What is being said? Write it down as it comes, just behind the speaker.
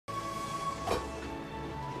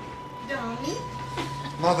darling.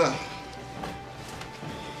 Mother.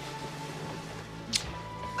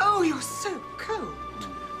 Oh, you're so cold.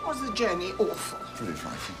 Was the journey awful? Pretty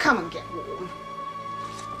frightful. Come and get warm.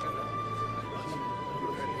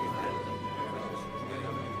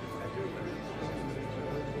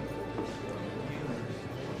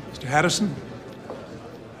 Mr. Harrison,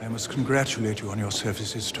 I must congratulate you on your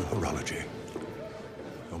services to horology.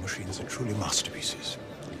 Your machines are truly masterpieces.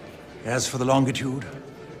 As for the Longitude,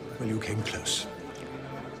 well, you came close.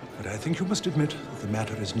 But I think you must admit that the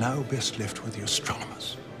matter is now best left with the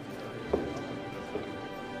astronomers.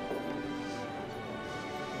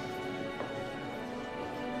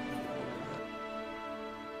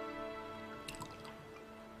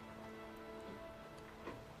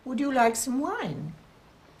 Would you like some wine?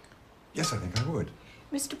 Yes, I think I would.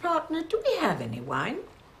 Mr. Partner, do we have any wine?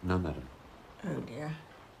 No, madam. Oh, dear.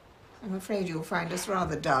 I'm afraid you'll find us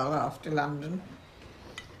rather dull after London.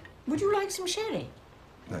 Would you like some sherry?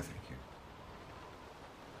 No, thank you.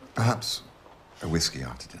 Perhaps a whiskey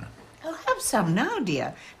after dinner. Oh, have some now,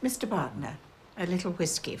 dear. Mr. Partner, a little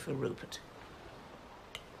whiskey for Rupert.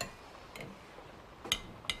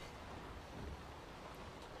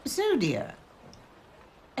 So, dear,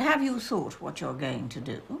 have you thought what you're going to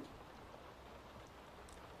do?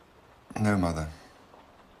 No, Mother.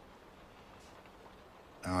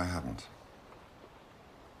 No, I haven't.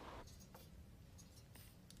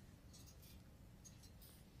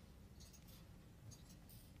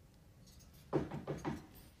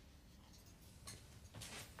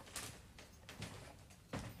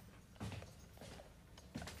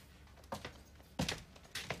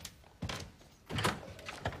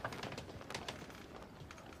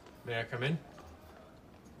 May I come in?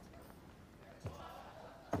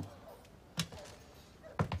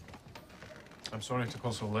 I'm sorry to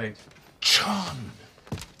call so late. John!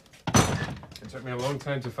 It took me a long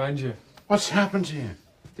time to find you. What's happened to you?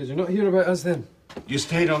 Did you not hear about us then? You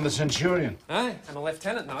stayed on the Centurion. Aye, I'm a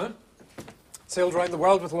lieutenant now. Sailed round the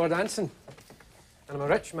world with Lord Anson. And I'm a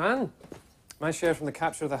rich man. My share from the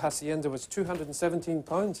capture of the Hacienda was £217.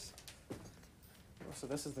 Oh, so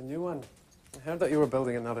this is the new one. I heard that you were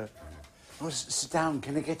building another. Oh, sit down.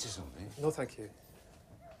 Can I get you something? No, thank you.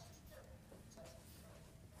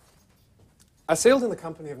 I sailed in the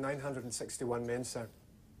company of 961 men, sir.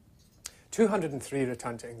 203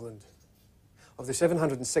 returned to England. Of the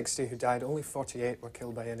 760 who died, only 48 were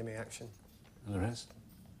killed by enemy action. And the rest?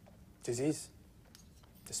 Disease.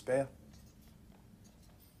 Despair.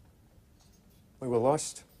 We were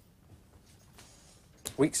lost.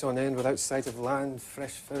 Weeks on end without sight of land,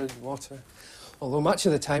 fresh food, water. Although much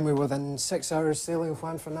of the time we were within 6 hours sailing of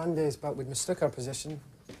Juan Fernandez, but we'd mistook our position.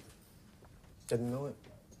 Didn't know it.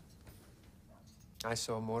 I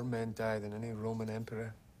saw more men die than any Roman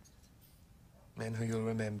emperor. Men who you'll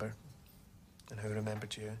remember, and who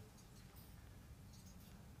remembered you.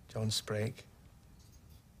 John Sprague,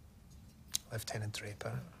 Lieutenant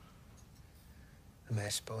Draper, the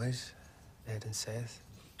mess boys, Ed and Seth.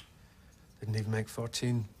 Didn't even make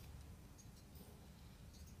 14.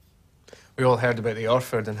 We all heard about the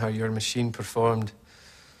Orford and how your machine performed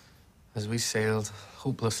as we sailed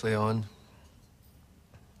hopelessly on,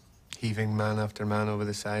 heaving man after man over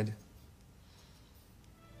the side.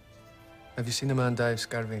 Have you seen a man die of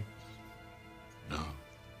scurvy? No,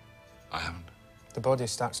 I haven't. The body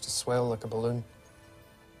starts to swell like a balloon.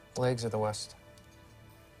 Legs are the worst,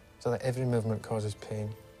 so that every movement causes pain.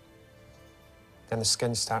 Then the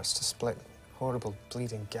skin starts to split, horrible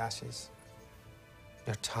bleeding gashes.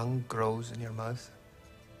 Your tongue grows in your mouth.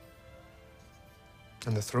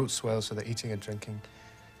 And the throat swells so that eating and drinking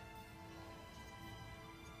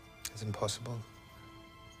is impossible.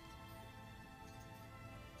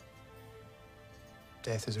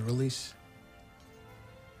 Death is a release.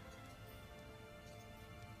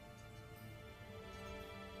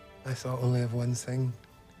 I thought only of one thing.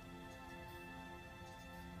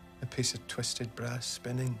 A piece of twisted brass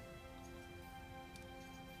spinning.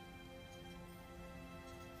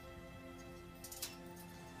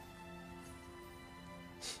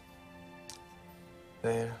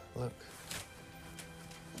 There, look.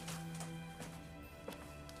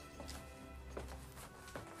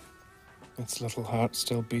 Its little heart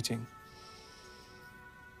still beating.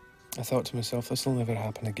 I thought to myself, this will never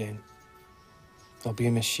happen again. There'll be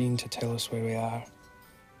a machine to tell us where we are.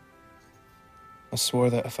 I swore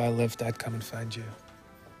that if I lived, I'd come and find you.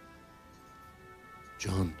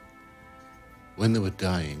 John, when they were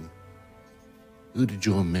dying, who did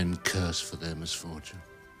your men curse for their misfortune?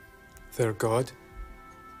 Their God,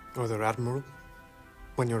 or their admiral.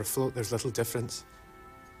 When you're afloat, there's little difference.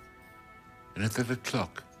 And if they had a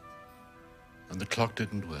clock, and the clock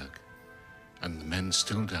didn't work, and the men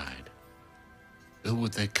still died, who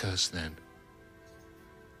would they curse then?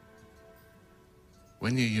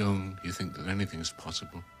 When you're young, you think that anything's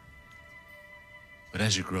possible. But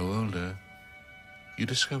as you grow older, you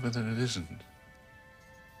discover that it isn't.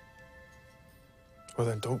 Well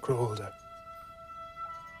then, don't grow older,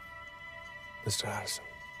 Mr. Harrison.